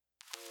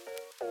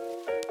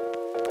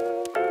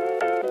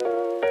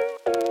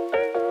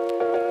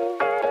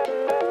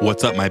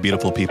What's up, my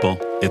beautiful people?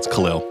 It's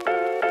Kahlil.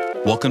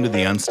 Welcome to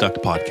the Unstuck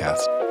podcast.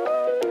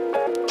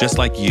 Just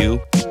like you,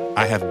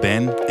 I have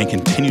been and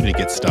continue to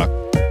get stuck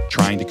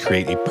trying to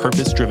create a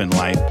purpose-driven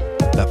life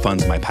that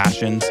funds my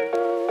passions,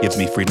 gives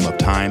me freedom of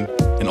time,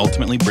 and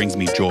ultimately brings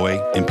me joy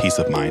and peace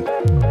of mind.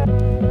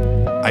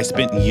 I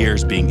spent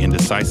years being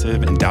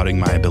indecisive and doubting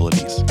my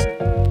abilities.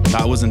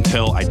 That was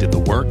until I did the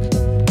work,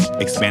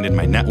 expanded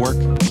my network,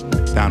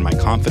 found my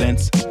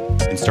confidence,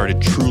 and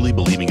started truly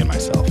believing in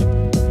myself.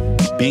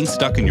 Being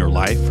stuck in your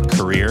life,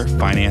 career,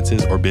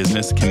 finances, or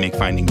business can make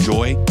finding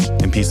joy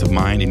and peace of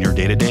mind in your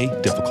day-to-day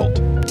difficult.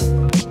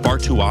 Far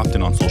too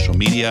often on social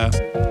media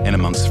and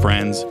amongst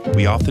friends,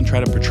 we often try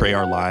to portray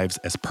our lives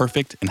as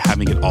perfect and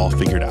having it all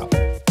figured out,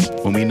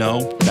 when we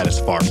know that is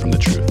far from the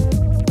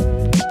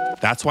truth.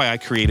 That's why I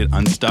created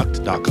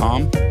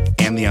UNSTUCKKD.com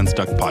and the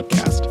Unstuck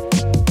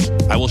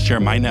podcast. I will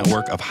share my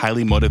network of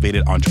highly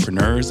motivated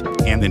entrepreneurs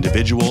and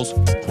individuals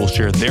who will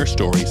share their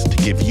stories to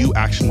give you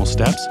actionable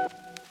steps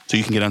so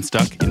you can get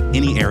unstuck in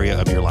any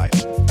area of your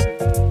life.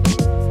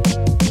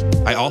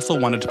 I also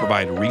wanted to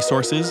provide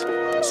resources,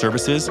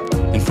 services,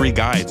 and free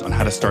guides on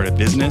how to start a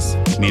business,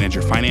 manage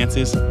your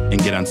finances, and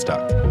get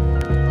unstuck.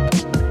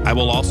 I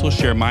will also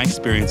share my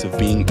experience of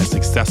being a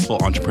successful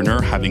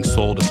entrepreneur, having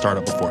sold a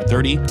startup before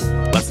 30,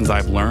 lessons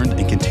I've learned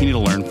and continue to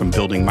learn from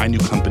building my new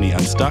company,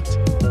 Unstucked,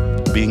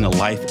 being a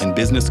life and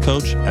business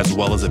coach, as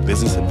well as a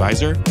business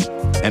advisor.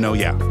 And oh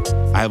yeah,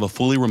 I have a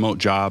fully remote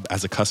job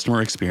as a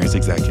customer experience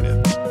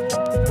executive.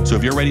 So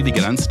if you're ready to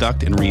get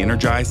unstuck and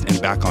re-energized and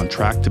back on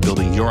track to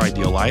building your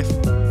ideal life,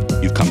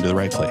 you've come to the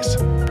right place.